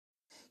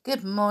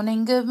Good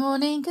morning, good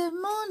morning, good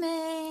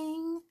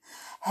morning.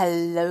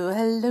 Hello,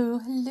 hello,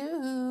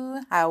 hello.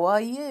 How are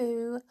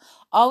you?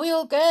 Are we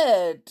all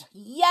good?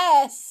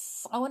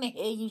 Yes! I want to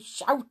hear you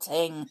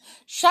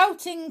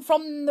shouting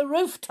from the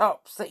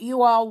rooftops that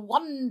you are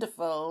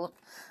wonderful.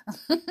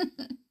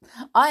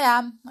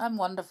 I'm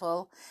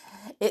wonderful.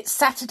 It's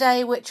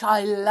Saturday, which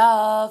I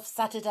love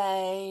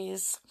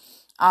Saturdays.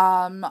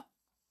 I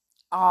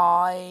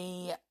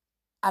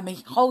am a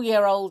whole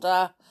year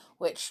older,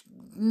 which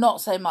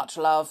not so much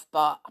love,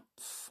 but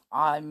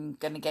I'm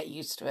going to get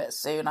used to it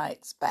soon, I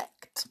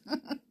expect.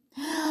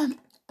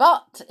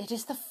 But it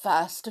is the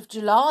 1st of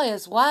July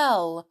as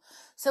well.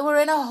 So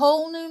we're in a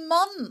whole new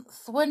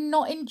month. We're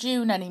not in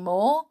June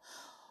anymore.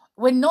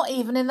 We're not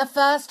even in the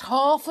first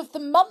half of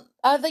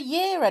the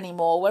year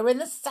anymore. We're in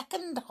the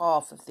second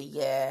half of the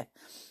year.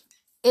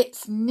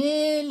 It's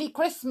nearly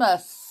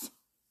Christmas.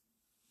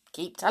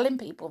 Keep telling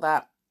people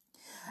that.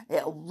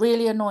 It'll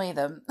really annoy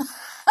them.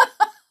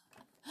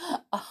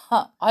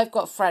 I've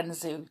got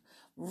friends who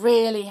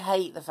really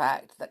hate the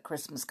fact that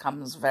Christmas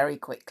comes very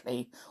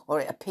quickly, or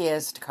it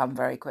appears to come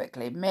very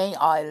quickly. Me,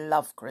 I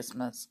love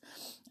Christmas,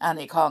 and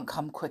it can't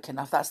come quick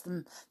enough. That's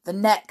the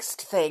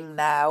next thing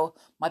now.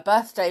 My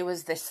birthday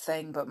was this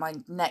thing, but my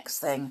next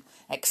thing,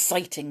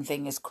 exciting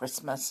thing, is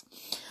Christmas.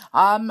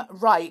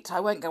 Right, I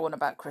won't go on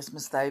about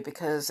Christmas though,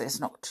 because it's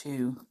not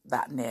too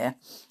that near.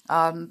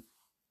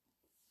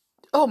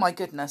 Oh my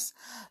goodness.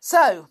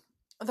 So,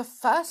 the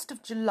 1st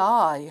of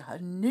July, a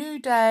new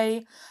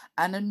day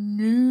and a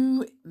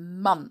new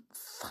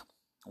month.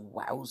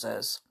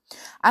 Wowzers.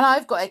 And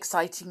I've got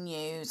exciting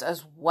news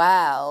as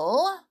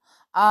well.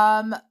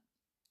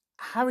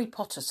 Harry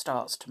Potter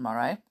starts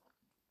tomorrow.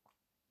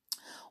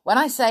 When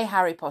I say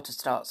Harry Potter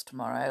starts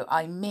tomorrow,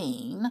 I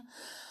mean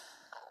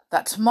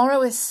that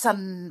tomorrow is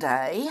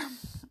Sunday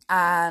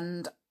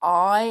and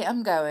I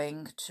am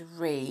going to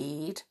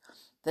read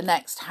the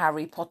next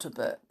Harry Potter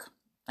book.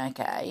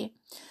 Okay.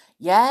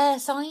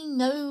 Yes, I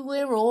know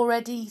we're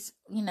already,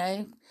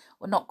 we're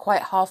not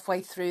quite halfway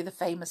through the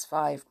Famous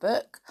Five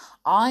book.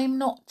 I'm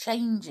not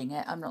changing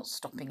it. I'm not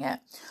stopping it.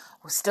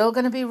 We're still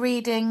going to be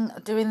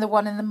doing the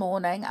one in the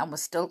morning, and we're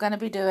still going to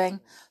be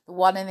doing the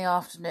one in the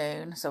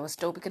afternoon. So we're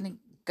still going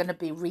to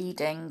be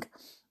reading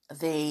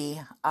the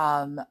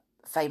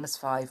Famous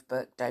Five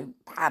book. Don't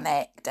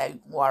panic.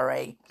 Don't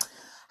worry.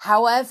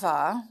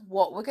 However,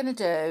 what we're going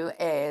to do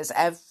is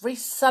every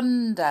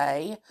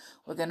Sunday,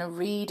 we're going to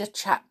read a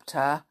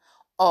chapter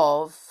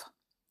of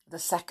the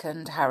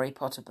second Harry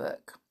Potter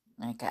book.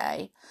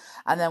 Okay.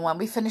 And then when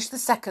we finish the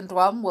second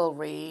one, we'll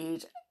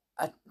read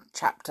a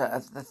chapter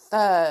of the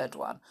third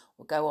one.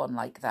 We'll go on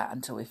like that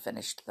until we've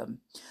finished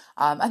them.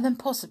 And then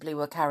possibly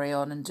we'll carry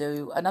on and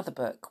do another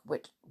book,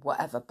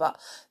 whatever. But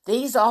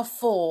these are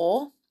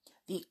for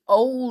the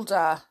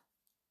older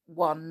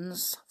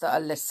ones that are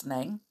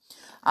listening.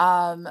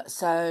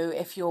 So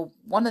if you're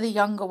one of the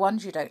younger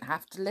ones, you don't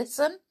have to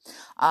listen,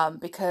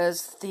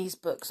 because these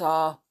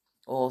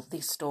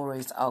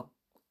stories are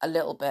a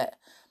little bit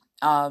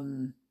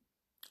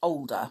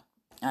older.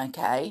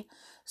 Okay,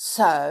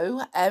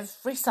 so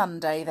every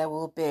Sunday there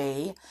will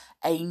be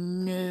a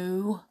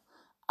new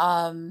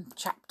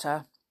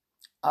chapter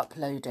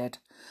uploaded.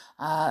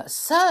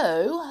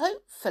 So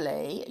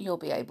hopefully you'll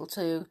be able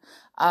to.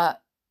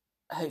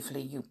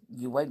 Hopefully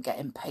you won't get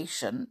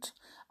impatient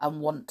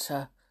and want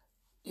to,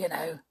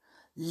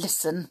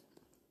 listen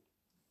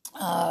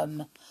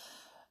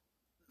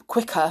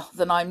quicker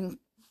than I'm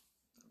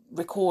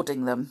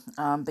recording them,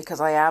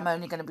 because I am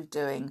only going to be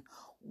doing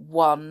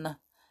one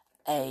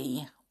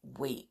a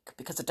week,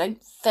 because I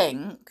don't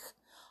think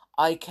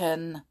I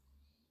can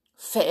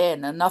fit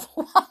in another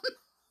one,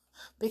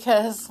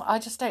 because I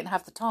just don't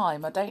have the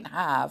time. I don't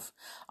have,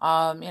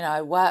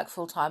 I work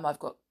full time. I've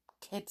got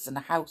kids and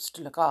a house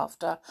to look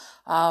after,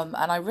 and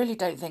I really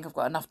don't think I've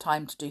got enough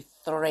time to do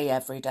 3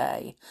 every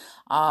day.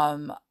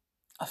 I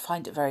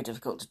find it very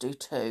difficult to do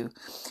 2,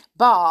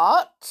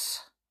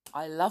 but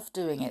I love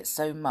doing it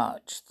so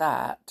much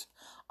that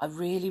I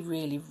really,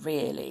 really,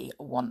 really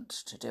want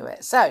to do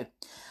it. So,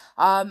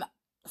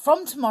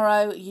 from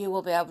tomorrow, you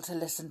will be able to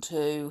listen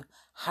to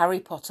Harry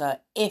Potter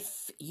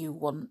if you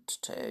want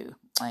to.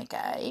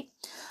 Okay.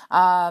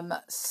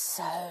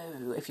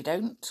 So if you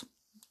don't,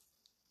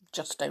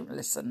 just don't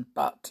listen.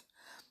 But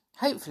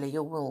hopefully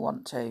you will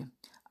want to.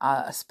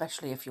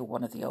 Especially if you're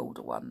one of the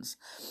older ones.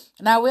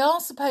 Now, we are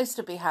supposed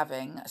to be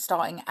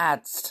starting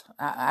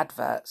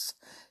adverts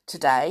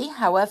today.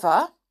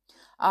 However,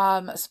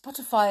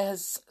 Spotify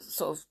has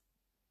sort of,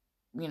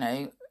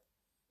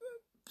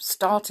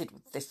 started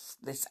with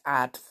this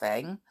ad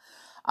thing.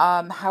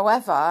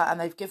 However, and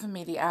they've given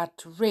me the ad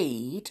to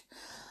read,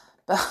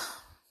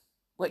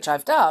 which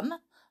I've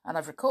done, and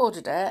I've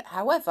recorded it.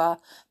 However,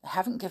 they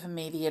haven't given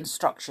me the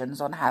instructions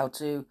on how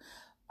to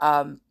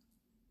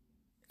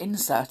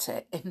insert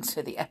it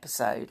into the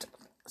episode.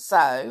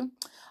 So,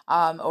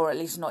 or at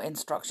least not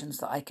instructions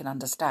that I can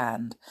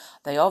understand.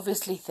 They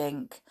obviously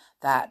think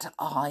that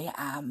I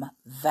am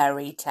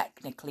very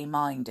technically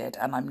minded,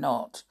 and I'm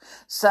not.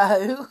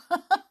 So,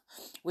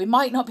 we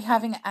might not be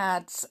having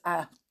ads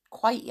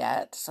quite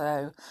yet,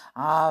 so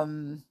I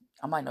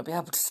might not be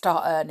able to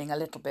start earning a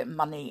little bit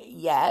money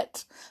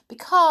yet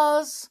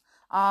because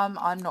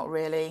I'm not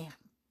really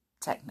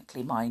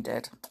technically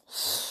minded.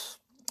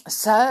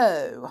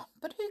 So,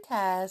 but who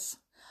cares?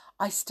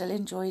 I still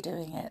enjoy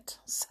doing it.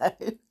 So,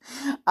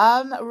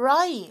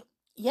 right.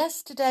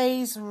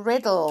 Yesterday's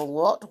riddle,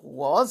 what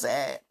was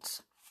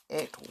it?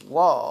 It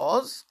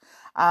was,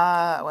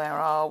 where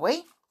are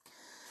we?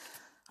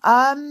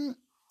 I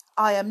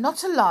am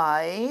not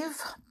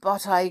alive,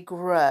 but I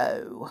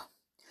grow.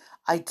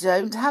 I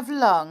don't have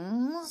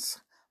lungs,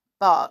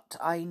 but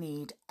I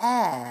need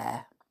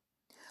air.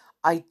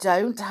 I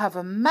don't have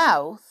a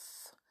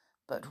mouth,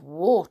 but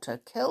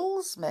water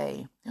kills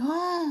me.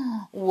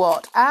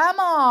 What am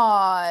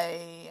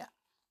I?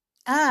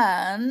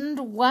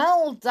 And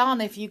well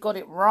done if you got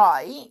it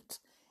right.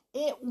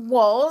 It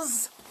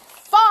was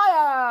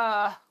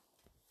fire.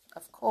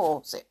 Of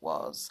course it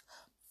was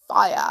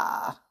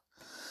fire.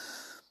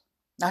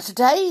 Now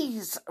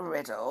today's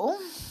riddle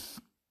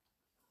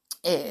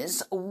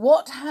is,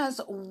 what has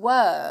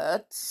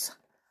words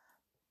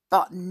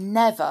but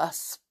never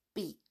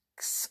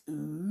speaks?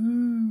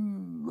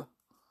 Ooh.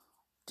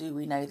 Do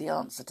we know the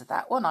answer to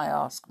that one, I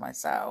ask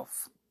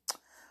myself?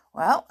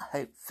 Well,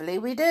 hopefully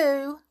we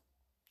do.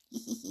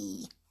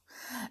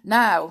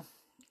 Now,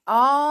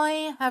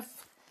 do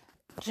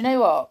you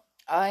know what?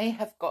 I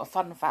have got a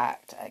fun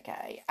fact,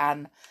 okay?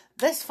 And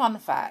this fun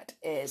fact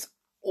is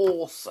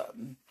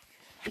awesome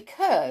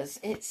because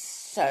it's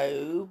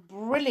so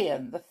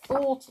brilliant. The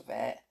thought of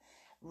it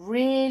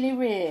really,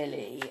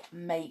 really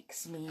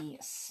makes me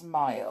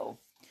smile.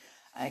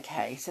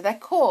 Okay, so they're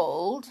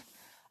called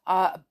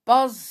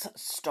buzz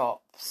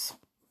stops.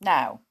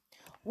 Now,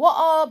 what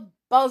are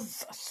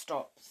buzz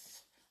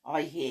stops,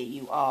 I hear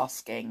you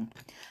asking?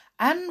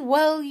 And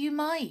well, you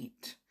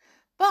might.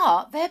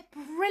 But they're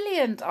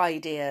brilliant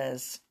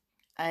ideas.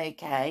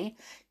 Okay,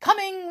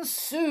 coming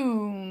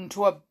soon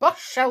to a bus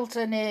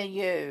shelter near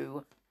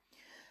you.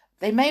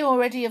 They may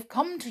already have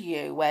come to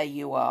you where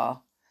you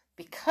are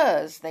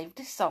because they've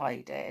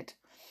decided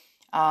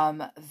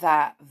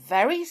that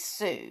very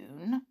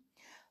soon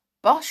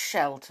bus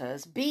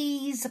shelters,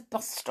 bees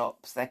bus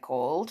stops they're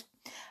called,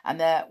 and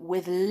they're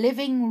with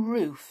living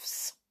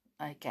roofs,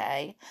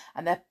 okay,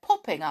 and they're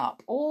popping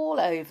up all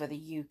over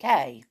the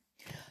UK.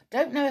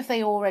 Don't know if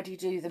they already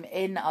do them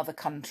in other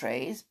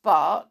countries,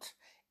 but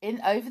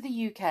over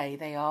the UK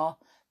they are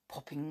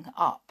popping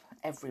up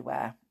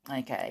everywhere.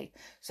 Okay,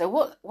 so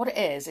what it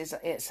is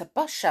it's a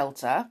bus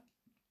shelter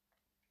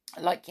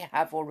like you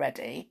have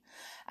already,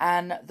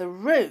 and the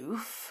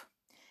roof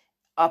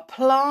are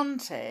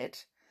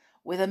planted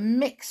with a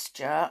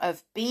mixture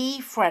of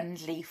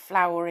bee-friendly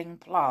flowering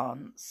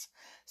plants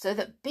so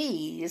that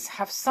bees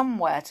have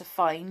somewhere to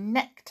find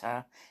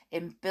nectar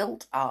in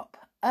built-up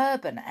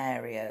urban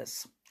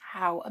areas.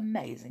 How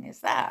amazing is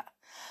that?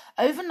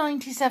 Over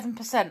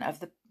 97%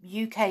 of the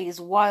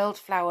UK's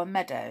wildflower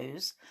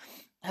meadows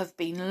have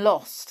been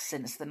lost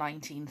since the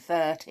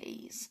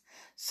 1930s.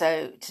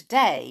 So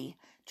today,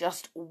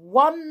 just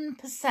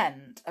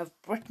 1%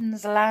 of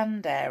Britain's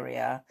land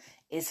area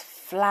is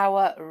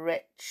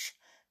flower-rich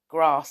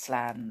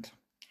grassland.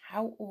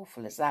 How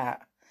awful is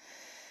that?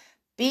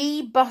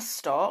 Bee bus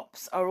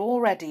stops are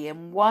already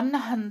in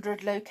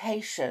 100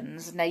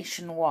 locations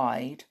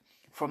nationwide,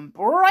 from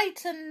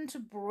Brighton to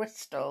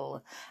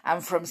Bristol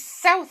and from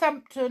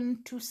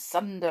Southampton to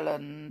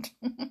Sunderland.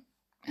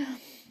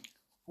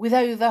 With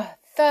over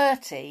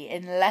 30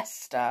 in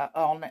Leicester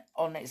on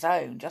its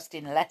own, just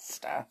in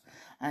Leicester.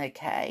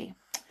 Okay,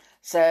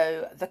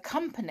 so the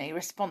company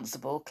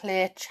responsible,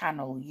 Clear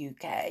Channel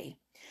UK,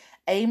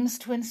 aims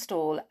to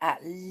install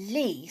at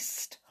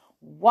least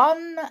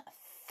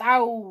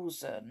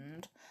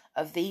 1,000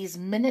 of these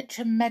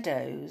miniature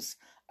meadows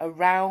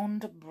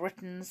around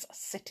Britain's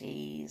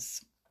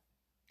cities.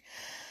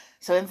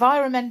 So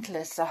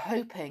environmentalists are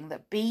hoping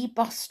that bee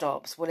bus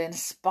stops will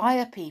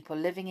inspire people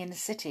living in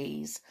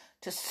cities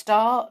to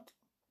start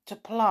to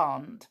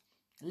plant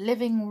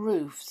living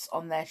roofs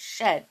on their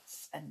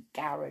sheds and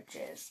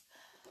garages.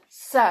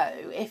 So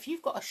if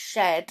you've got a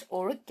shed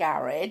or a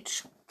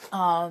garage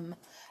and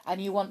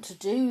you want to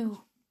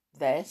do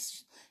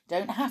this,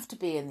 don't have to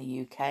be in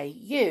the UK.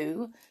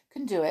 You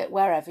can do it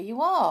wherever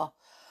you are.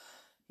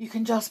 You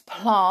can just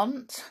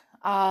plant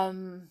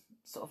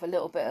sort of a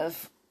little bit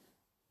of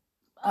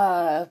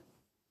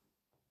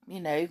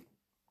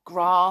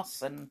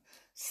grass and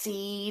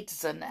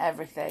seeds and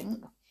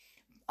everything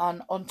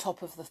on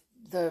top of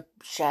the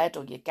shed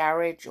or your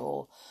garage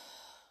or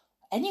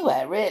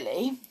anywhere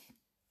really.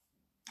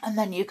 And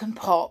then you can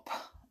pop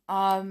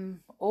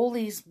all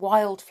these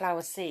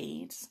wildflower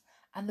seeds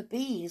and the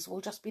bees will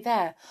just be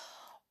there.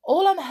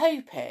 All I'm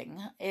hoping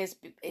is,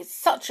 it's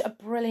such a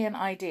brilliant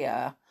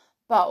idea,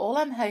 but all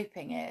I'm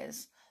hoping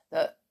is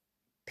that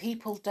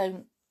people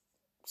don't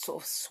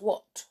sort of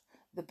swat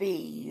the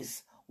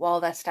bees while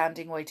they're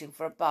standing waiting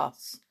for a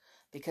bus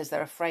because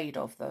they're afraid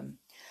of them.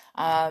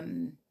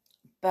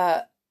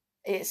 But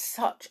it's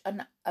such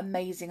an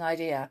amazing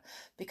idea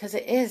because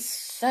it is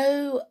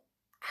so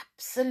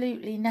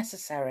absolutely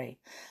necessary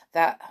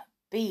that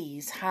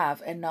bees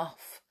have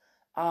enough,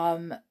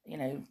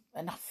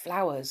 enough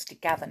flowers to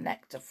gather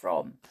nectar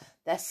from.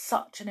 They're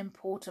such an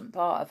important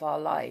part of our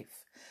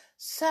life.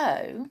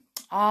 So,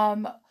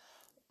 and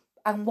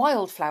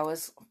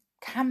wildflowers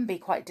can be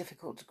quite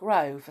difficult to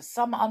grow for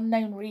some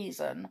unknown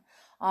reason.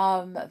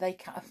 They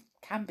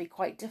can be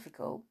quite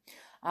difficult.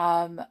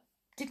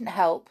 Didn't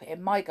help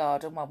in my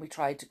garden when we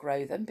tried to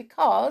grow them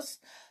because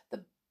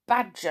the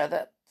badger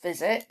that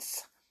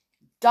visits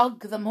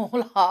dug them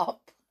all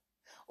up,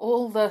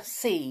 all the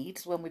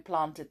seeds when we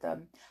planted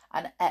them,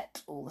 and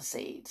ate all the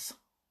seeds.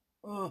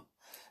 Ugh.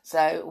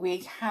 So we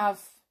have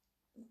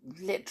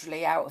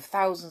literally, out of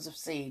thousands of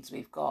seeds,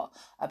 we've got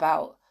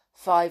about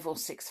 5 or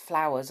 6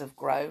 flowers have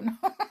grown,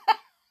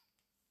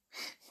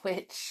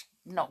 which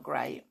not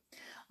great.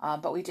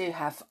 But we do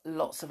have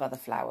lots of other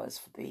flowers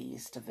for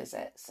bees to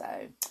visit.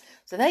 So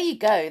there you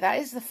go. That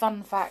is the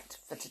fun fact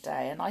for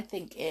today. And I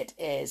think it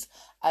is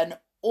an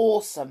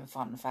awesome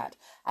fun fact.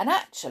 And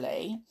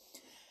actually,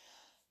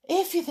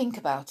 if you think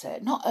about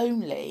it, not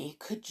only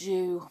could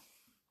you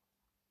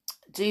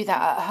do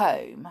that at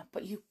home,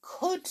 but you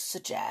could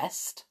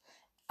suggest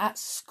at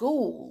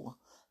school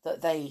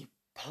that they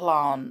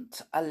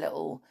plant a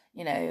little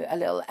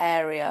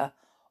area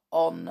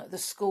on the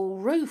school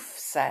roof,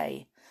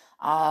 say.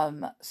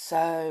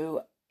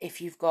 So if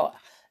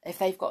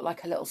they've got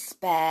like a little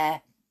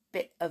spare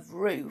bit of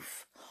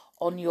roof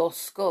on your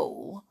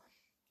school,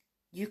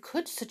 you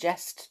could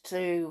suggest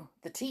to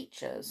the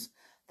teachers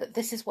that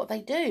this is what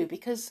they do,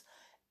 because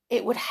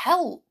it would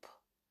help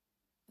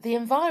the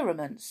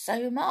environment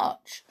so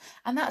much.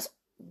 And that's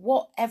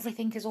what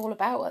everything is all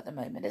about at the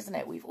moment, isn't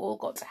it? We've all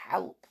got to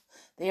help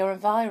the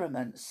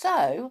environment.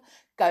 So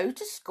go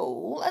to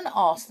school and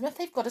ask them if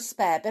they've got a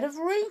spare bit of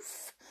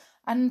roof,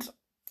 and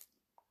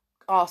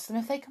ask them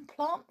if they can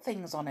plant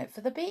things on it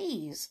for the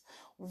bees.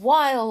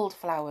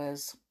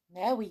 Wildflowers.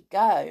 There we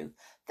go.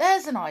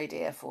 There's an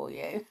idea for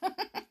you.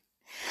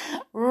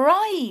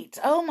 Right.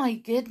 Oh my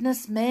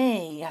goodness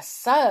me.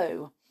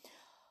 So,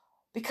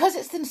 because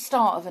it's the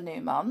start of a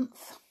new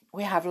month,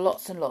 we have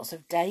lots and lots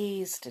of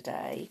days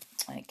today.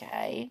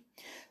 Okay.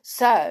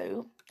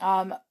 So,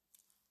 the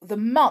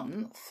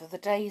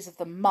days of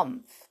the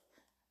month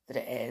that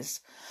it is,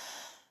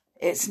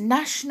 it's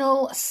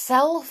National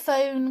Cell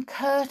Phone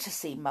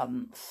Courtesy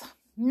Month.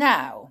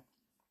 Now,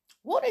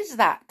 what is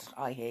that,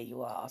 I hear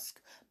you ask?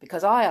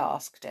 Because I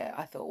asked it.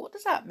 I thought, what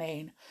does that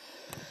mean?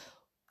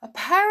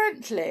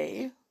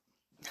 Apparently,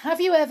 have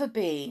you ever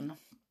been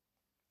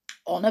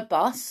on a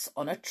bus,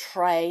 on a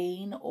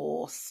train,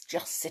 or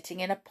just sitting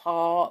in a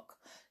park,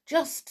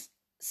 just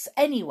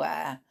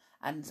anywhere,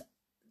 and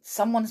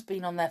someone's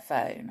been on their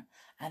phone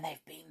and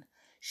they've been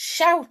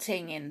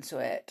shouting into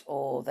it,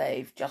 or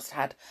they've just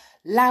had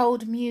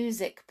loud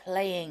music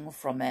playing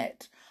from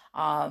it?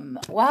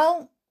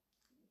 Well,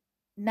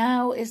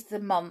 now is the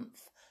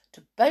month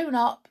to bone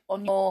up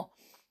on your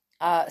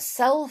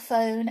cell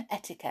phone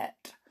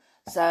etiquette.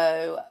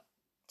 So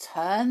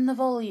turn the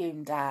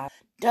volume down.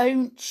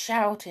 Don't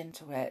shout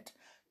into it.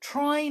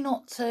 Try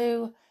not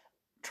to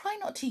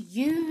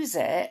use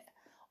it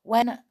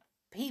when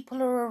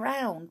people are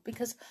around,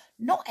 because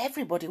not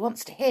everybody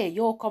wants to hear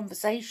your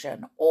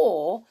conversation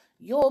or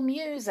your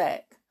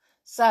music.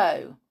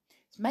 So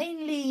it's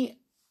mainly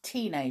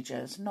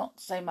teenagers, not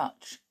so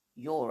much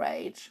your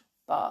age,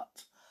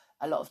 but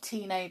a lot of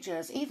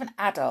teenagers, even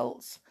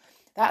adults.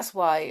 That's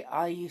why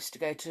I used to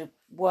go to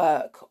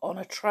work on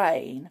a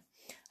train,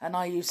 and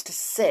I used to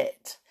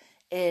sit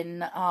in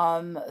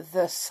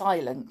the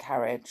silent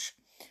carriage.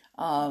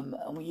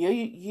 You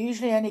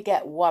usually only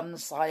get one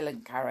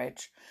silent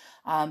carriage,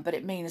 but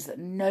it means that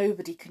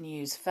nobody can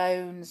use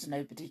phones,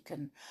 nobody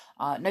can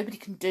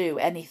do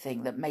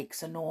anything that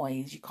makes a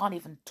noise. You can't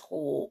even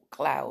talk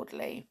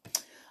loudly.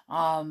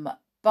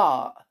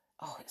 But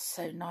it's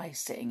so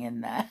nice sitting in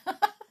there.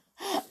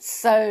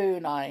 So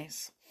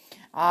nice.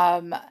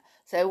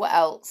 So what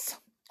else?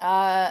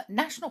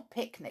 National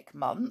Picnic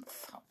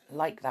Month.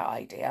 Like that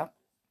idea.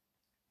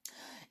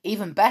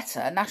 Even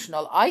better,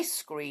 National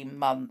Ice Cream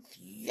Month.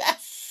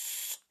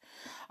 Yes!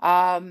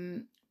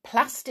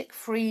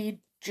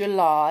 Plastic-free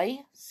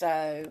July.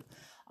 So,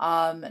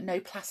 no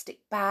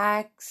plastic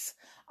bags.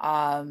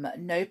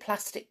 No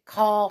plastic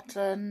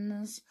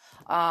cartons.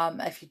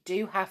 If you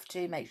do have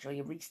to, make sure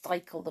you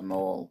recycle them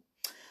all.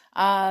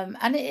 And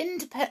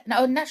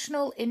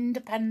National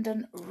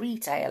Independent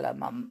Retailer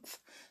Month.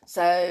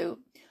 So,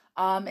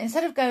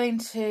 instead of going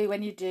to,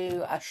 when you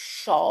do a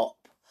shop,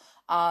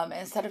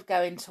 instead of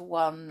going to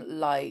one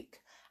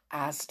like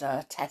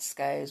Asda,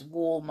 Tesco's,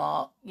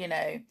 Walmart,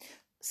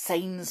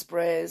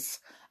 Sainsbury's,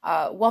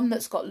 one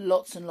that's got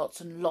lots and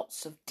lots and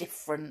lots of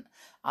different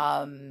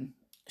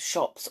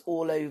shops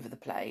all over the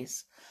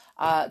place,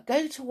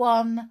 go to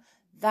one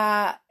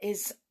that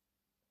is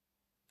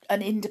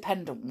an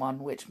independent one,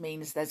 which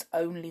means there's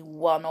only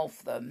one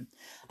of them.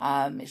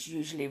 It's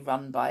usually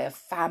run by a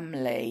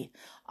family.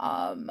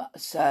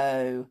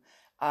 So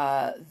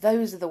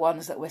those are the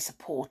ones that we're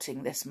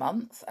supporting this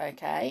month,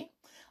 okay?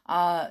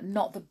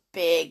 not the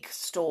big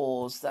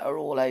stores that are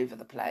all over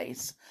the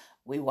place.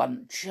 We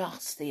want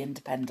just the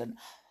independent.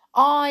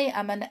 I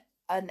am an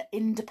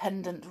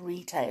independent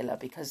retailer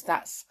because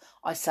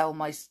I sell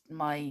my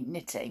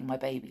knitting, my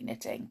baby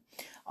knitting.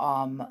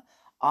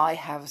 I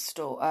have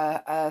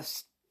a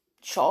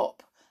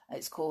shop.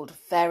 It's called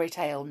Fairy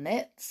Tale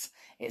Knits.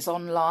 It's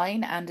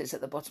online and it's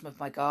at the bottom of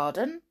my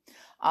garden.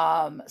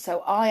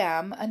 So I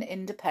am an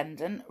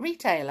independent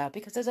retailer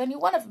because there's only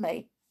one of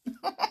me.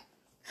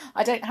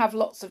 I don't have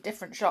lots of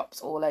different shops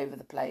all over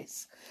the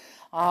place.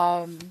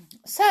 So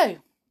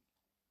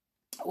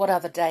what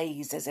other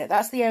days is it?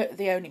 That's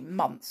the only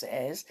months it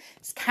is.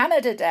 It's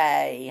Canada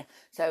Day.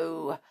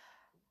 So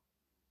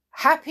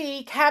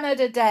happy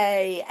Canada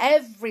Day,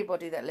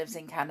 everybody that lives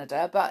in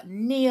Canada. But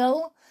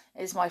Neil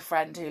is my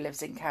friend who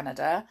lives in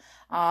Canada.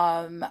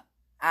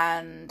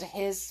 And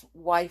his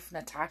wife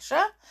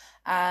Natasha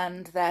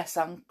and their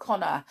son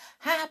Connor.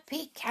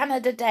 Happy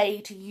Canada Day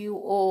to you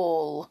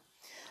all.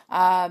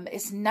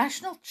 It's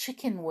International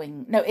Chicken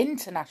Wing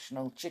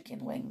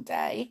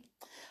Day.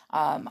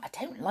 I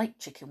don't like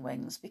chicken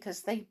wings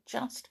because they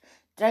just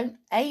don't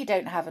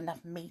have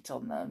enough meat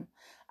on them,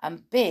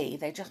 and B,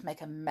 they just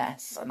make a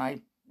mess, and I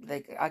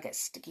get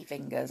sticky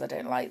fingers. I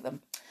don't like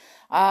them.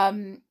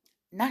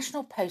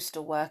 National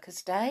Postal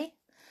Workers Day.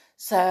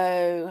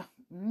 So,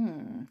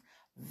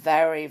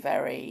 very,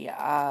 very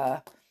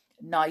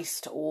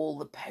nice to all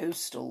the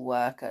postal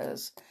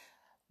workers.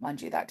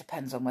 Mind you, that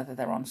depends on whether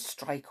they're on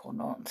strike or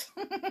not.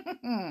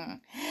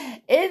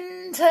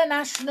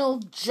 International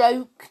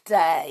Joke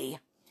Day.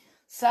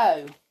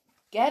 So,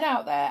 get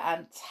out there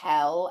and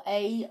tell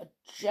a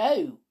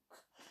joke.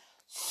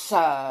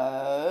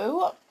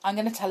 So, I'm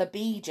going to tell a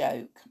bee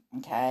joke,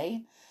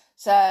 okay?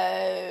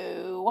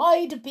 So,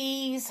 why do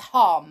bees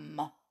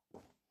hum?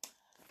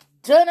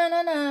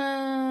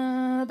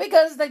 Da-na-na-na,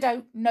 because they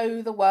don't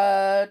know the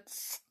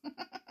words.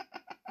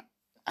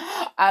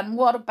 And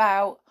what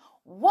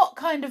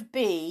kind of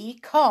bee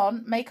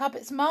can't make up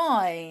its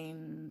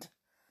mind?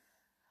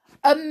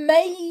 A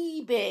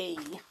maybe.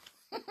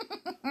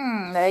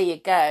 There you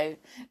go.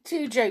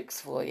 2 jokes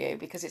for you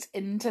because it's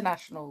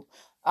International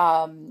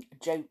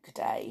Joke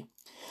Day.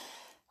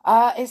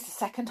 It's the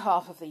second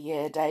half of the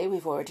year day.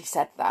 We've already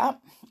said that.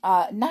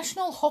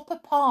 National Hopper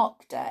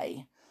Park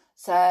Day.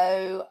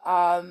 So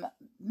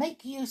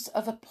make use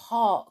of a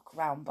park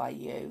round by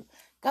you.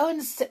 Go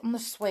and sit on the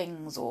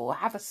swings or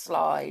have a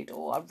slide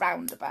or a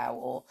roundabout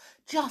or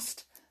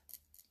just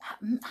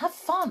have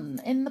fun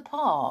in the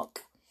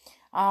park.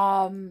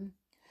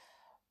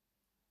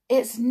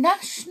 It's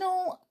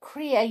National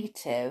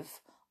Creative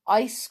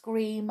Ice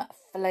Cream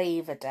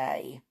Flavour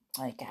Day.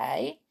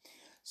 Okay,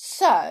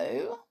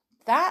 so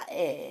that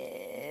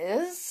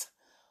is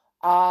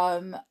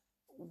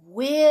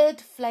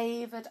weird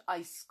flavoured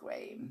ice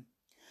cream.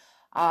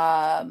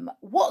 I'm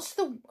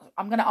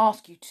going to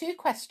ask you 2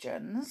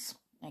 questions,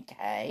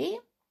 okay?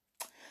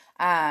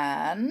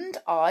 And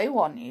I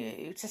want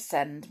you to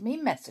send me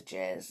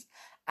messages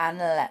and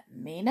let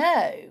me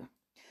know.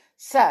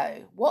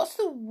 So, what's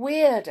the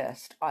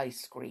weirdest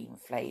ice cream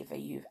flavour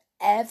you've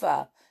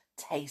ever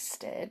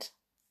tasted?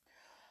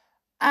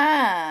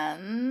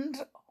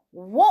 And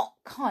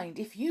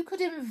if you could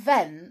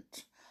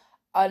invent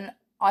an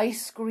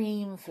ice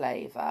cream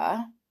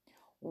flavour,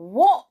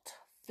 what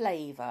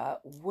flavour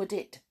would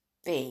it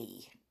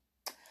be?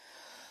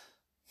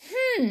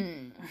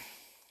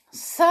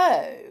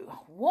 So,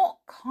 what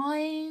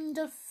kind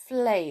of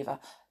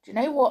flavour? Do you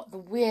know what the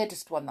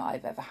weirdest one that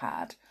I've ever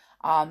had?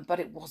 But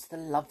it was the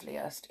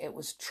loveliest. It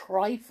was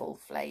trifle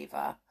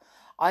flavour.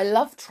 I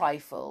love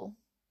trifle,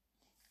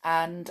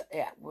 and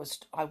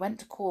I went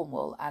to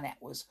Cornwall, and it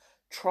was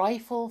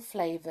trifle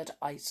flavoured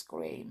ice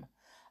cream,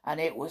 and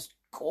it was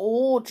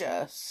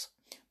gorgeous.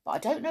 But I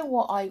don't know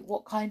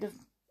what kind of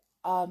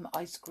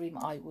ice cream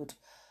I would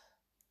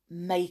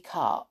make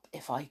up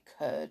if I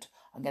could.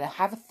 I'm going to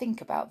have a think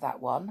about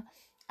that one,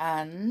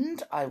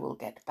 and I will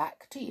get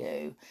back to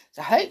you.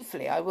 So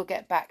hopefully I will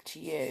get back to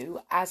you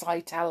as I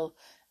tell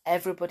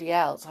everybody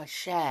else. I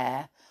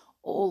share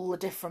all the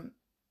different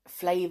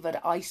flavoured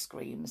ice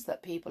creams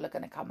that people are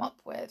going to come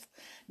up with.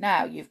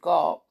 Now, you've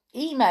got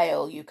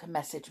email. You can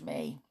message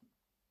me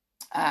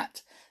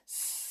at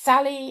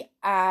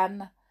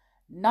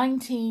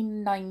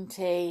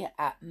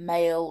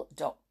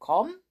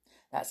sallyanne1990@mail.com.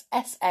 That's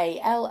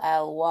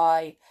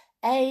SALLYANNE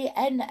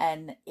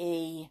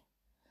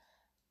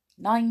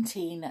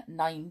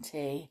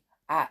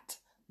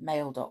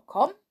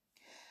 1990@mail.com.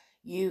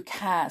 You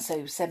can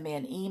send me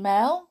an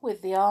email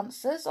with the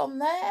answers on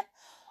there.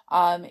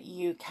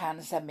 You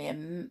can send me a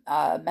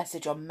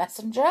message on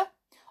Messenger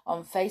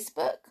on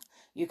Facebook.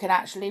 You can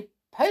actually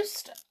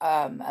post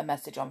a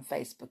message on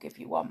Facebook if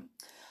you want.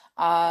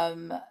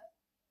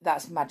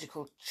 That's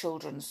Magical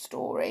Children's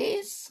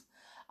Stories.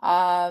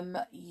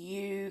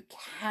 You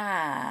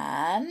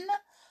can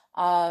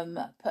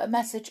put a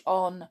message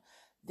on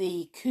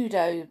the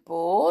Kudo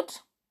board,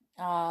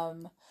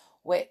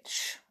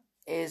 which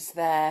is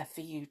there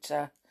for you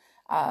to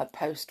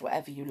post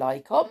whatever you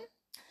like on.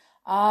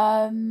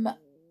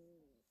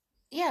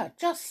 yeah,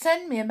 just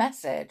send me a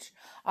message.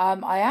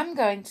 I am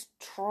going to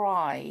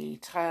try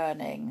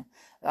turning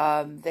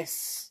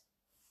this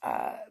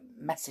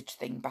message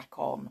thing back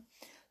on.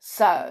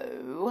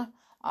 So,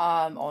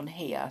 on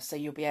here, so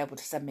you'll be able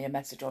to send me a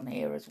message on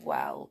here as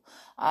well.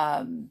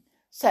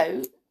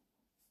 So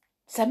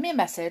send me a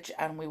message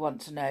and we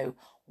want to know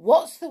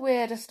what's the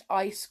weirdest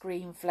ice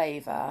cream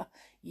flavour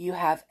you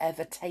have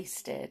ever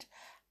tasted,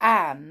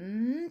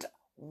 and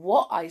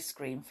what ice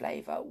cream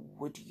flavour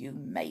would you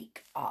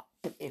make up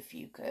if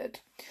you could?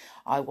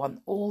 I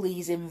want all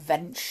these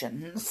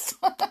inventions.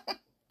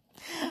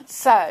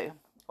 So,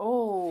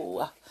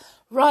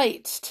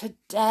 right,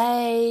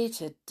 today,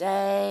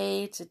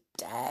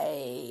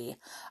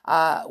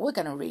 we're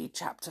going to read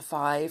chapter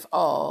 5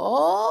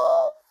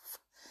 of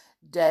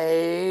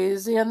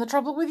Daisy and the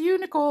Trouble with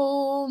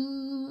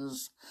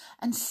Unicorns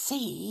and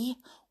see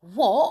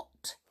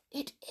what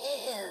it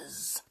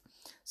is.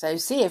 So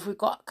see if we've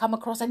come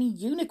across any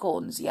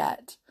unicorns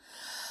yet.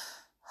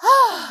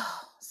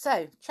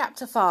 So,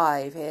 chapter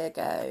 5, here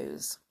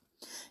goes.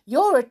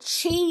 You're a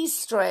cheese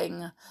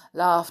string,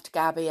 laughed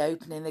Gabby,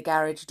 opening the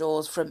garage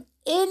doors from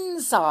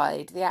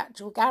inside the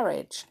actual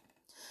garage.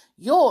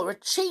 You're a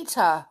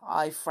cheater,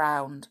 I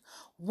frowned,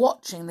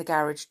 watching the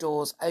garage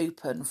doors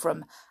open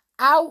from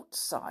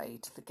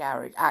outside the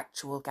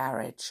actual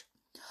garage.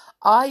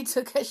 I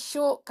took a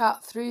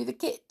shortcut through the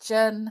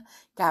kitchen,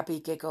 Gabby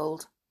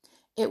giggled.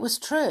 It was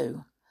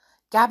true.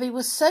 Gabby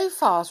was so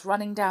fast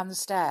running down the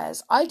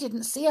stairs, I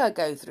didn't see her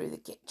go through the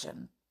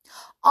kitchen.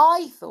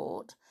 I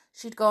thought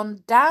she'd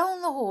gone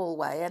down the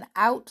hallway and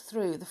out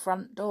through the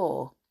front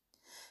door.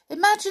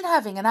 Imagine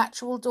having an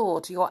actual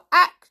door to your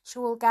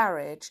actual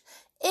garage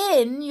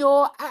in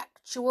your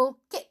actual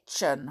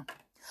kitchen.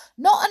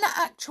 Not an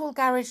actual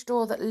garage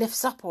door that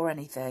lifts up or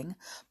anything,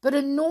 but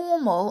a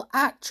normal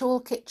actual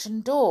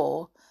kitchen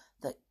door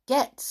that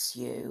gets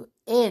you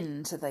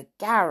into the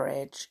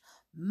garage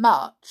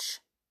much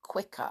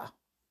quicker.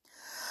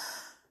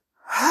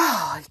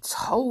 I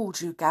told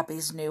you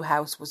Gabby's new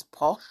house was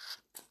posh.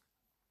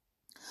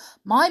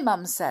 My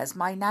mum says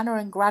my Nana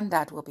and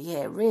Grandad will be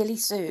here really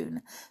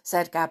soon,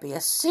 said Gabby.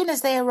 As soon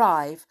as they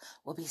arrive,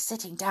 we'll be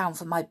sitting down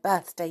for my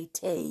birthday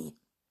tea.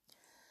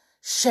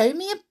 Show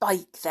me a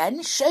bike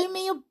then, show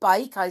me your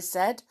bike, I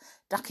said,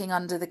 ducking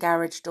under the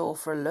garage door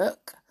for a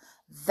look.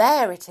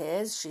 There it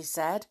is, she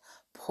said,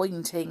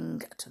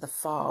 pointing to the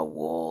far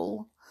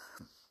wall.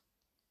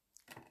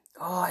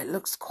 Oh, it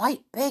looks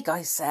quite big,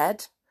 I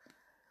said.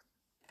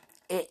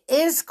 It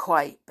is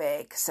quite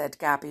big, said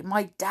Gabby.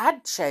 My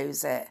dad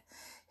shows it.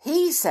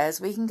 He says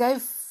we can go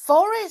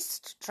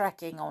forest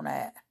trekking on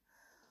it.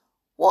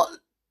 What,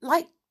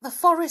 like the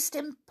forest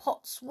in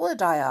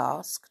Pottswood? I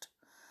asked.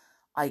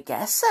 I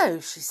guess so,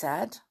 she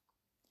said.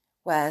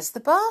 Where's the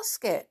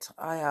basket?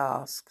 I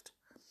asked.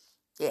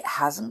 It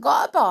hasn't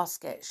got a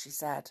basket, she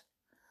said.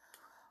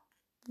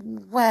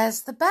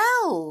 Where's the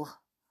bell?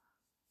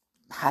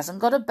 Hasn't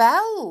got a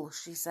bell,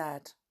 she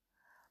said.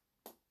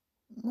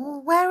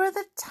 Where are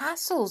the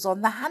tassels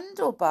on the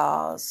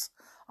handlebars?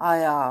 I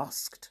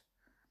asked.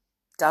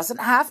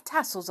 Doesn't have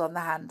tassels on the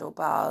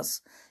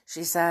handlebars,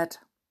 she said.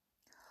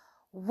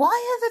 Why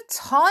are the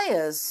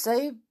tyres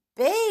so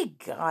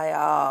big? I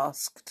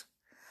asked.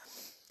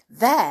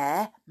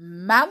 They're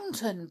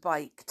mountain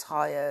bike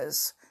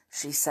tyres,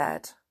 she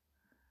said.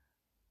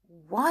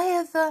 Why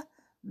are the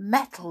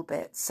metal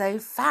bits so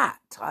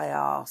fat? I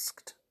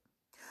asked.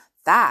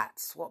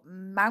 That's what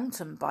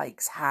mountain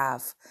bikes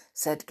have,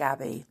 said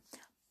Gabby.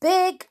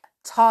 Big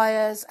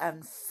tyres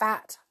and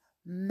fat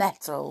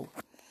metal.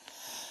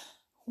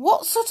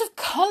 What sort of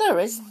colour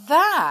is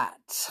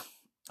that?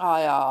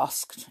 I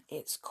asked.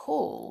 It's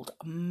called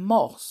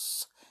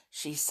moss,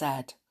 she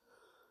said.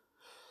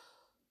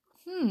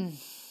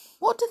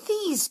 What do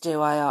these do?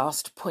 I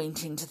asked,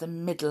 pointing to the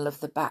middle of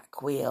the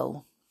back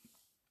wheel.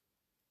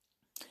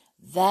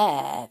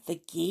 They're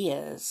the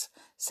gears,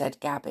 said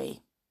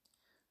Gabby.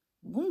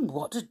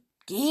 What do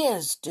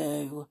gears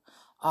do?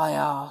 I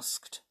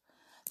asked.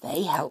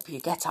 They help you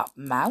get up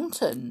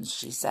mountains,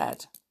 she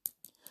said.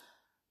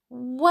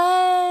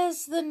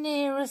 Where's the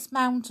nearest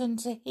mountain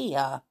to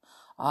here?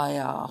 I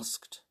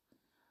asked.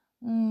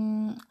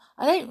 I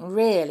don't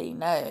really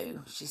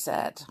know, she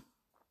said.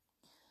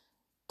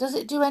 Does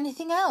it do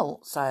anything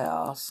else? I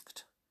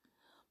asked.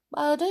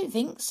 Well, I don't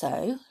think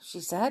so,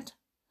 she said.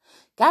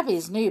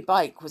 Gabby's new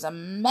bike was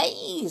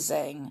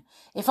amazing.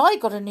 If I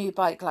got a new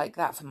bike like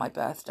that for my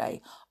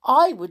birthday,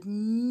 I would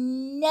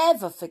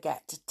never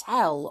forget to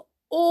tell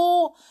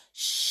or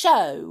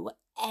show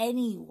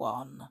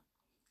anyone,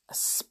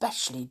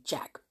 especially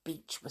Jack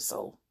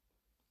Beachwhistle.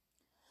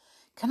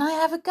 Can I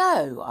have a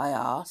go? I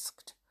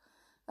asked.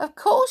 Of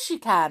course you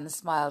can,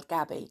 smiled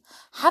Gabby.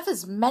 Have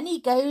as many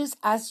goes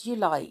as you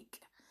like,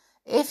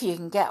 if you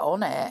can get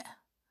on it.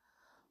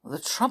 The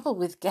trouble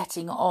with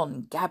getting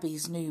on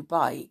Gabby's new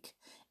bike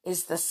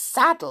is the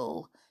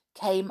saddle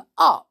came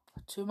up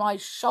to my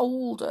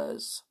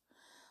shoulders.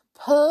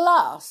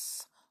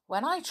 Plus,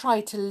 when I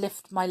tried to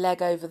lift my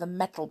leg over the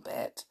metal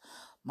bit,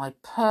 my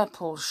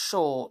purple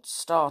shorts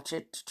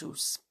started to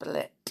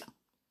split.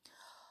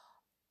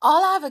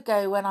 I'll have a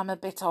go when I'm a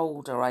bit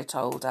older, I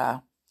told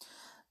her.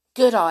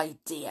 Good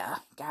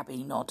idea,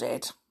 Gabby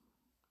nodded.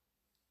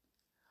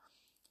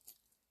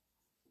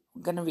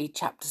 I'm going to read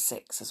chapter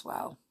 6 as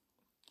well.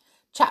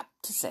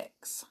 Chapter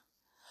 6.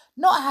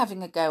 Not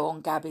having a go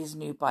on Gabby's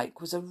new bike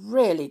was a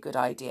really good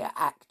idea,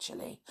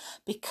 actually,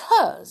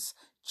 because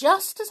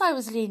just as I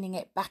was leaning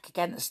it back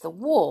against the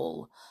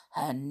wall,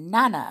 her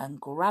Nana and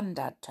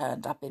Grandad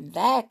turned up in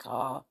their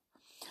car.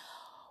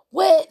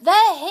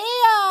 They're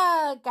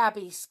here,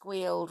 Gabby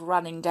squealed,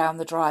 running down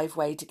the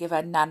driveway to give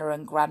her Nana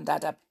and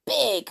Grandad a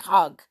big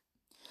hug.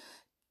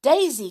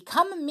 Daisy,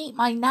 come and meet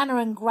my Nana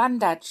and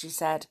Grandad, she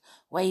said,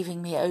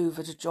 waving me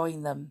over to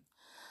join them.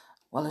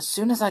 Well, as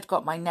soon as I'd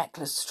got my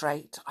necklace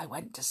straight, I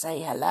went to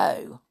say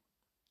hello.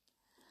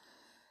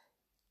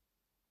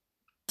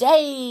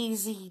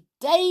 Daisy,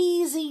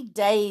 Daisy,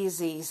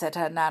 Daisy, said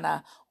her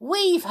Nana.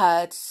 We've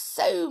heard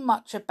so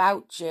much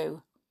about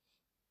you.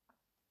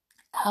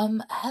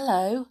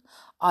 Hello,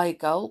 I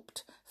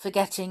gulped,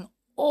 forgetting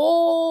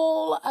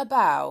all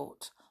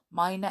about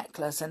my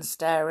necklace and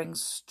staring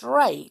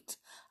straight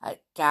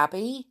at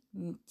Gabby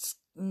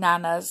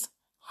Nana's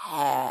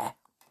hair.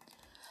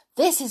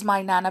 This is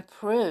my Nana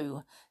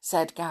Prue,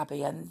 said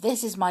Gabby, and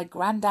this is my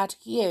Grandad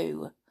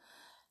Hugh.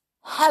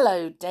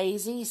 Hello,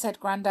 Daisy, said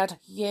Grandad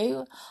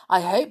Hugh.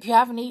 I hope you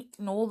haven't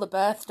eaten all the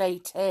birthday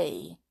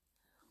tea.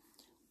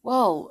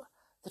 Well,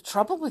 the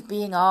trouble with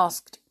being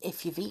asked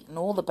if you've eaten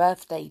all the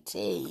birthday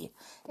tea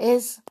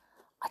is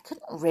I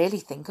couldn't really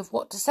think of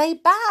what to say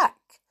back,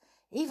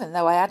 even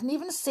though I hadn't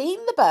even seen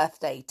the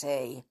birthday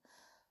tea,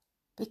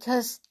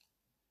 because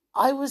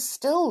I was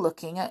still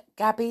looking at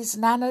Gabby's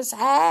Nana's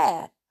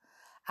hair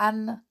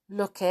and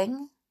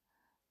looking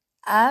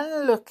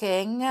and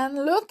looking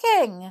and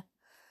looking.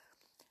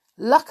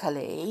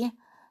 Luckily,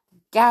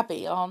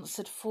 Gabby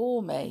answered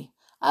for me.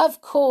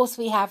 Of course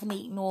we haven't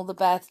eaten all the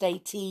birthday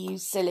tea, you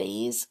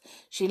sillies,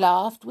 she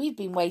laughed. We've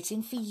been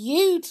waiting for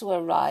you to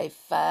arrive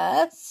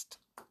first.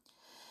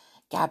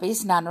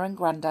 Gabby's Nana and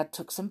Grandad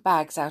took some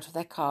bags out of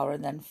their car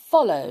and then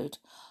followed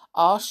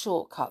our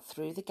shortcut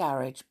through the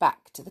garage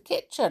back to the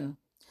kitchen,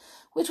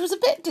 which was a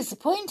bit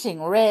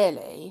disappointing,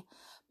 really,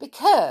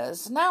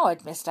 because now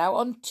I'd missed out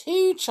on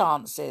 2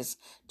 chances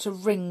to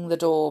ring the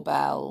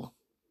doorbell.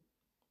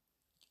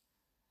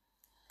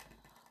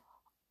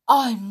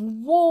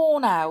 I'm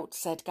worn out,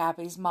 said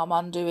Gabby's mum,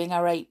 undoing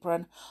her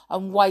apron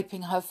and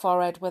wiping her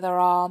forehead with her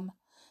arm.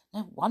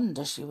 No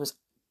wonder she was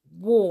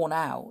worn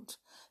out.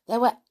 There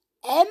were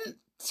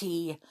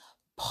empty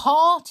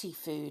party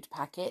food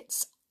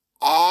packets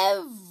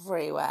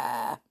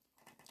everywhere.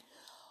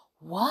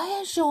 Why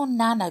has your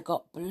Nana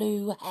got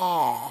blue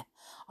hair?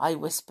 I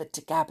whispered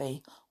to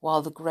Gabby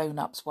while the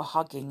grown-ups were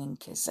hugging and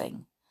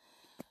kissing.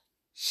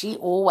 She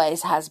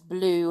always has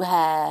blue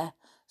hair,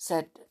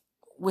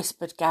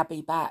 whispered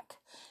Gabby back.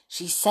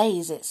 She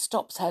says it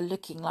stops her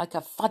looking like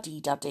a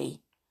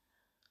fuddy-duddy.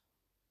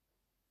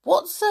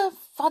 What's a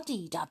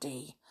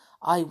fuddy-duddy?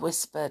 I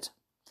whispered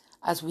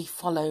as we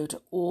followed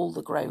all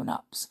the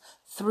grown-ups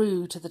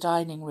through to the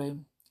dining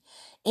room.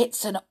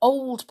 It's an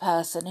old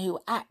person who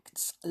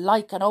acts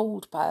like an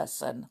old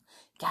person,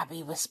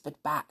 Gabby whispered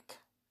back.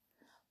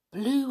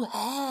 Blue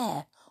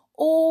hair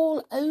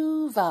all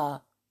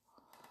over.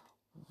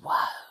 Whoa.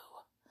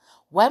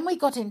 When we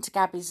got into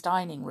Gabby's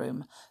dining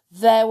room,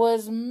 there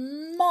was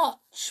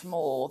much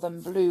more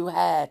than blue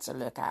hair to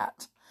look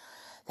at.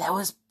 There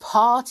was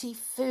party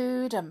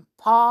food and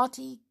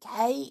party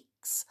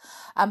cakes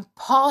and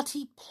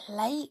party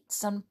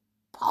plates and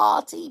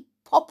party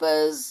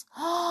poppers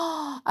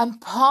and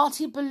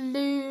party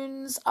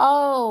balloons,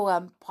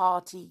 and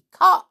party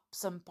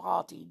cups and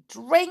party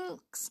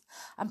drinks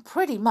and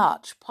pretty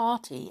much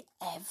party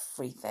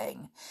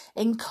everything,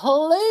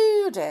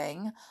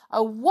 including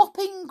a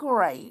whopping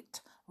great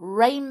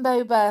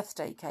rainbow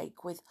birthday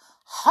cake with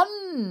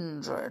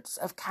hundreds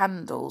of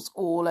candles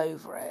all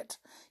over it.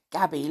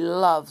 Gabby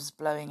loves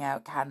blowing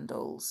out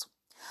candles.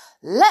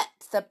 Let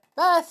the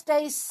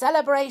birthday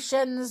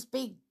celebrations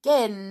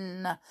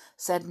begin,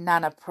 said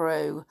Nana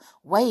Prue,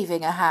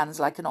 waving her hands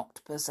like an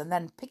octopus and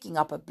then picking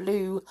up a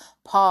blue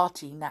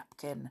party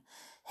napkin.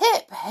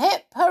 Hip,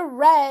 hip,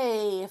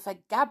 hooray for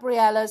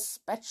Gabriella's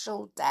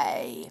special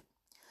day.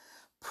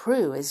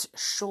 Prue is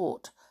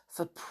short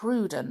for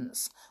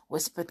Prudence,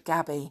 whispered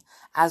Gabby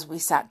as we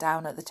sat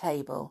down at the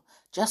table,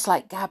 just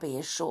like Gabby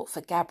is short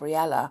for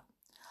Gabriella.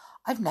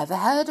 I've never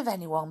heard of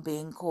anyone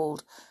being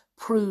called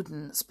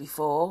Prudence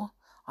before,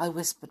 I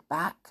whispered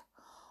back.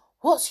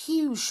 What's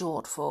Hugh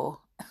short for?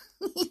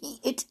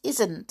 It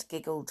isn't,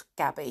 giggled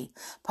Gabby,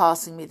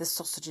 passing me the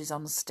sausages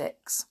on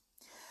sticks.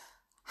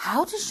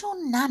 How does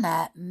your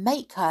Nana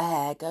make her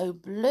hair go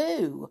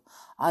blue?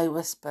 I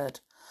whispered.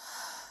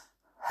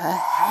 Her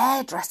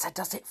hairdresser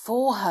does it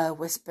for her,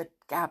 whispered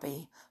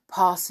Gabby,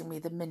 passing me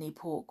the mini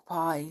pork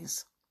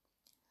pies.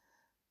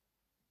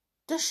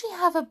 Does she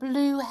have a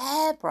blue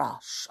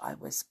hairbrush? I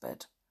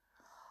whispered.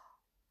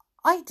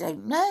 I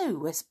don't know,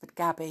 whispered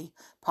Gabby,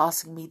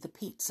 passing me the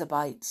pizza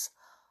bites.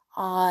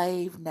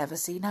 I've never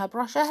seen her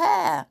brush her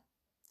hair.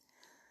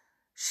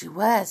 She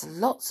wears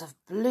lots of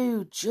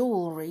blue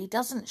jewellery,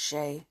 doesn't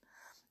she?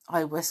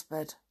 I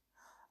whispered.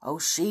 Oh,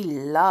 she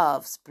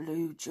loves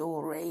blue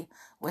jewellery,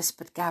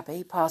 whispered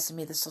Gabby, passing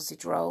me the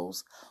sausage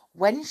rolls.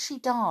 When she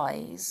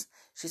dies,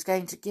 she's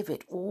going to give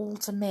it all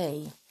to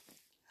me.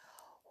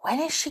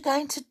 When is she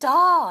going to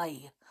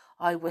die?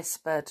 I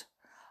whispered.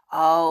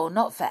 Oh,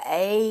 not for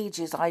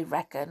ages, I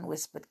reckon,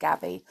 whispered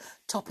Gabby,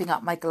 topping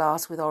up my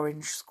glass with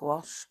orange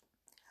squash.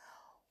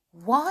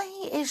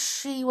 Why is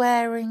she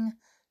wearing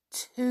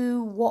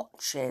 2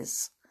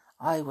 watches?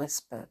 I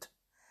whispered.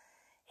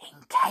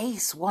 In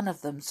case one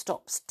of them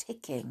stops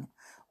ticking,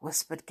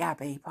 whispered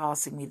Gabby,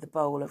 passing me the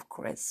bowl of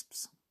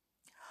crisps.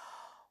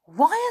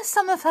 Why are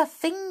some of her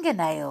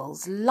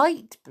fingernails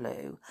light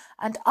blue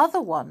and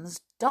other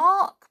ones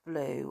dark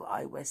blue?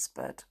 I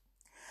whispered.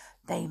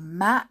 They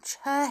match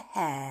her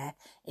hair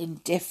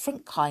in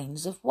different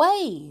kinds of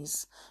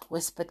ways,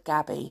 whispered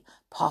Gabby,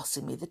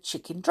 passing me the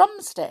chicken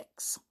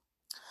drumsticks.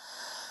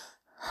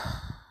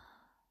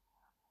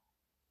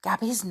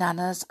 Gabby's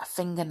Nana's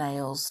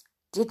fingernails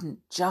didn't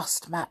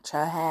just match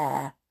her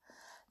hair.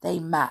 They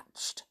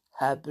matched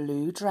her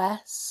blue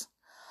dress,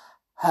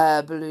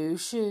 her blue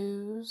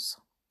shoes,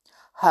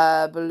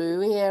 her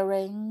blue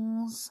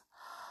earrings,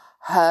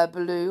 her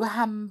blue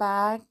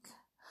handbag,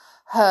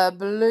 her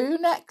blue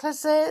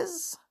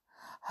necklaces,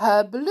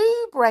 her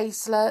blue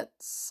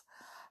bracelets,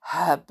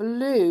 her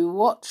blue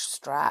watch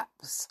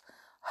straps,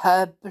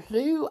 her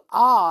blue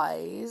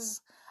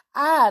eyes,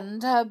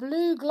 and her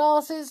blue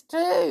glasses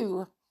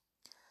too.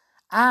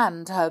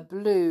 And her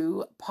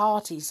blue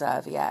party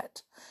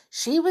serviette.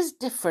 She was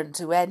different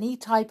to any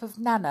type of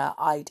Nana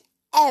I'd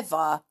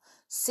ever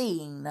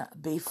seen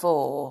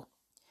before.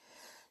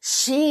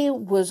 She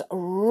was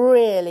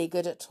really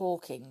good at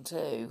talking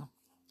too.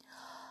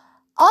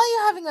 Are you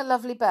having a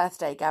lovely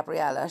birthday,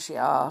 Gabriella? She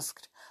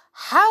asked.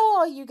 How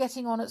are you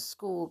getting on at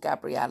school,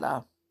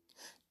 Gabriella?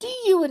 Do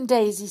you and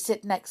Daisy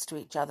sit next to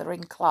each other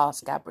in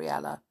class,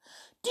 Gabriella?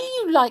 Do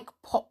you like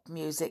pop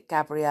music,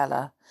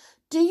 Gabriella?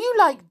 Do you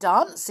like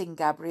dancing,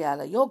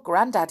 Gabriella? Your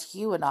Grandad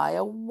Hugh and I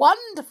are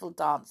wonderful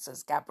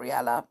dancers,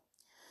 Gabriella.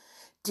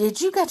 Did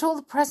you get all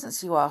the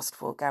presents you asked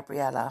for,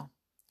 Gabriella?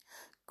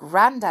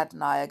 Grandad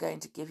and I are going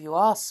to give you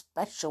our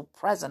special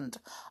present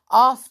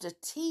after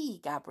tea,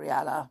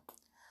 Gabriella.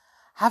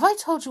 Have I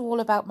told you all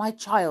about my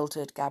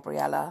childhood,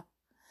 Gabriella?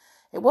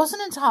 It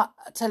wasn't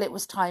until it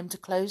was time to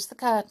close the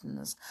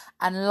curtains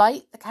and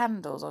light the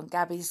candles on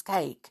Gabby's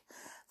cake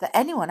that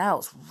anyone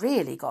else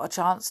really got a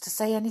chance to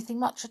say anything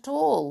much at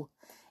all.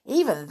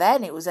 Even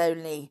then it was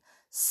only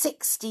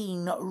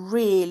 16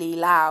 really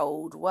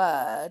loud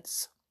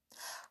words.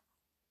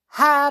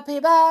 Happy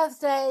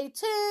birthday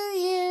to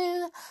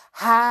you,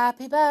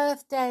 happy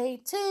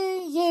birthday to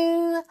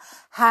you,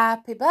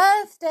 happy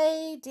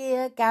birthday,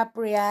 dear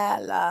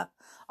Gabriella,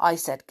 I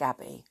said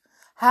Gabby.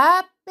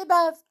 Happy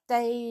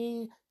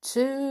birthday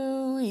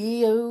to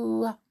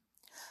you.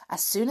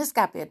 As soon as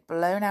Gabby had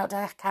blown out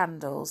her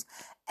candles,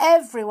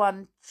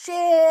 everyone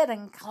cheered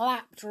and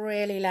clapped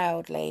really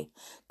loudly.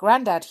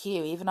 Grandad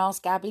Hugh even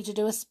asked Gabby to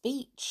do a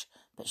speech,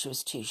 but she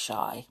was too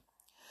shy.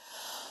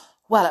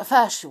 Well, at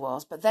first she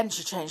was, but then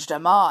she changed her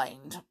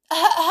mind.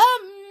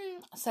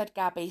 Ahem, said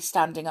Gabby,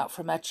 standing up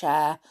from her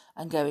chair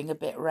and going a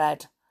bit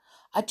red.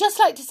 I'd just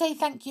like to say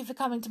thank you for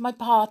coming to my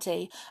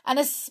party, and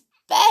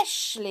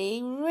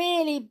especially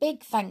really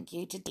big thank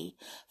you to Dee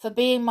for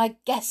being my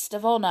guest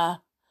of honour,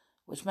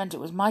 which meant it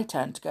was my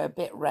turn to go a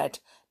bit red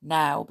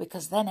now,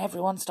 because then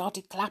everyone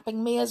started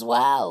clapping me as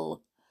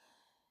well.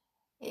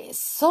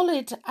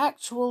 Solid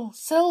actual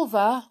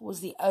silver was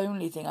the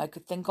only thing I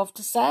could think of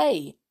to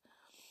say.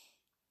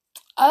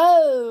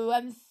 Oh,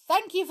 and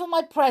thank you for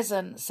my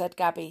present, said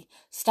Gabby,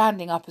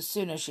 standing up as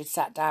soon as she'd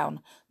sat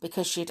down,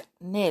 because she'd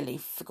nearly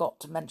forgot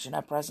to mention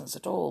her presents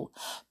at all.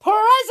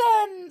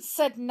 Presents,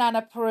 said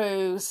Nana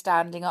Prue,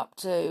 standing up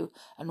too,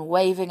 and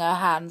waving her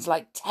hands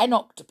like 10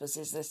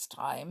 octopuses this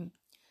time.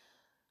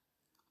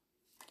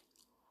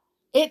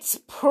 It's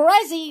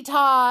Prezzy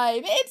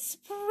time! It's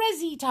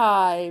Prezzy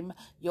time!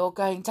 You're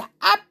going to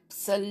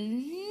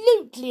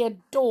absolutely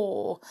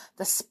adore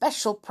the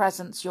special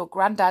presents your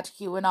Grandad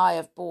Hugh and I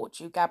have bought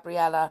you,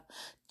 Gabriella.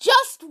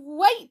 Just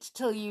wait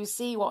till you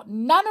see what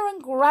Nana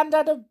and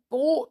Grandad have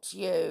bought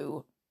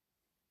you.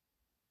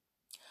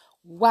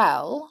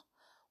 Well,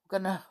 we're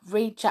going to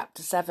read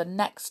chapter 7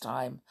 next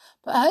time,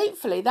 but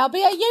hopefully there'll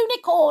be a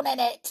unicorn in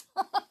it.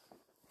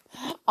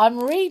 I'm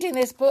reading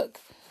this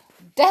book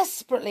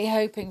desperately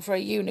hoping for a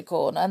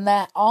unicorn, and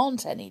there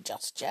aren't any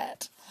just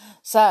yet.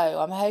 So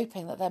I'm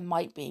hoping that there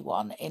might be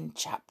one in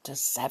chapter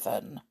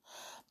 7.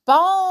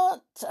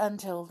 But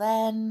until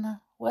then,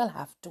 we'll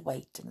have to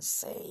wait and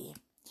see.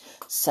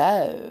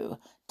 So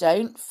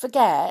don't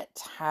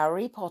forget,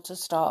 Harry Potter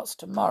starts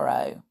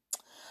tomorrow.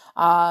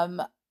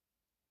 And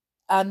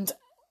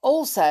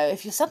also,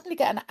 if you suddenly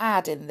get an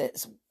ad in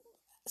this,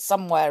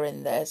 somewhere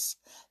in this,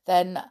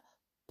 then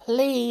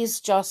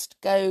please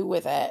just go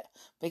with it,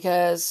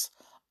 because,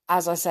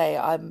 as I say,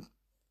 I'm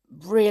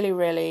really,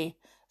 really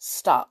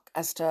stuck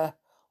as to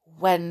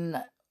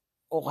when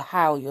or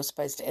how you're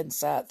supposed to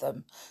insert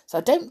them. So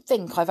I don't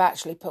think I've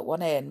actually put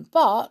one in,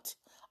 but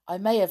I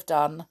may have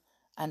done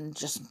and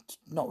just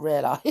not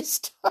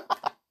realised.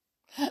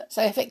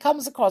 So if it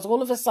comes across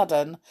all of a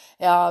sudden,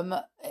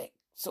 it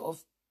sort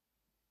of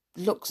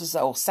looks as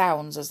though, or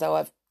sounds as though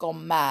I've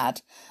gone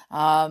mad,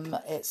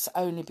 it's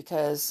only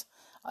because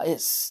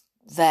it's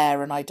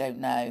there and I don't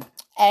know.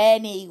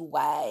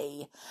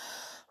 Anyway,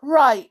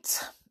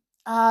 right.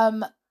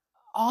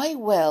 I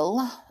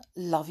will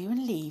love you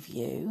and leave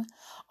you.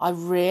 I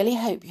really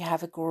hope you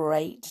have a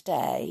great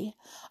day.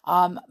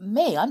 I'm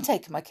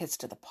taking my kids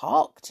to the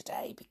park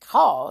today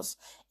because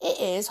it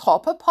is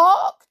Hopper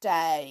Park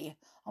Day.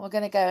 And we're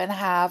going to go and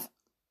have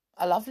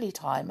a lovely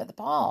time at the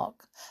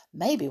park.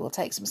 Maybe we'll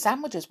take some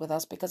sandwiches with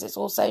us because it's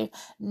also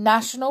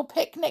National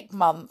Picnic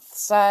Month.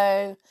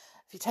 So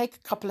if you take a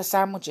couple of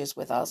sandwiches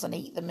with us and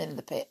eat them in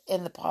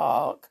the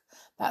park,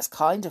 that's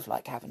kind of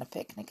like having a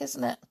picnic,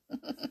 isn't it?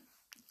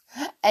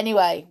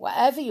 Anyway,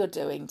 whatever you're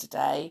doing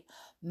today,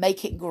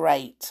 make it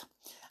great.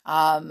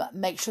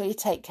 Make sure you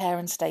take care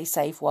and stay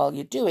safe while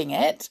you're doing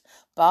it,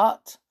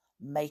 but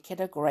make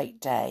it a great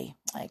day,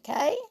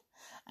 okay?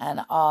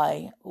 And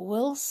I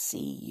will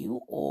see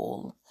you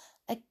all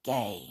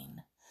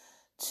again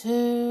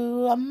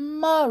tomorrow.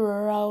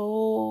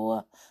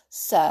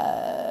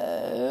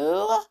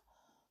 So,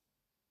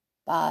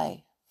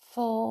 bye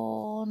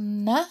for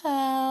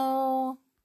now.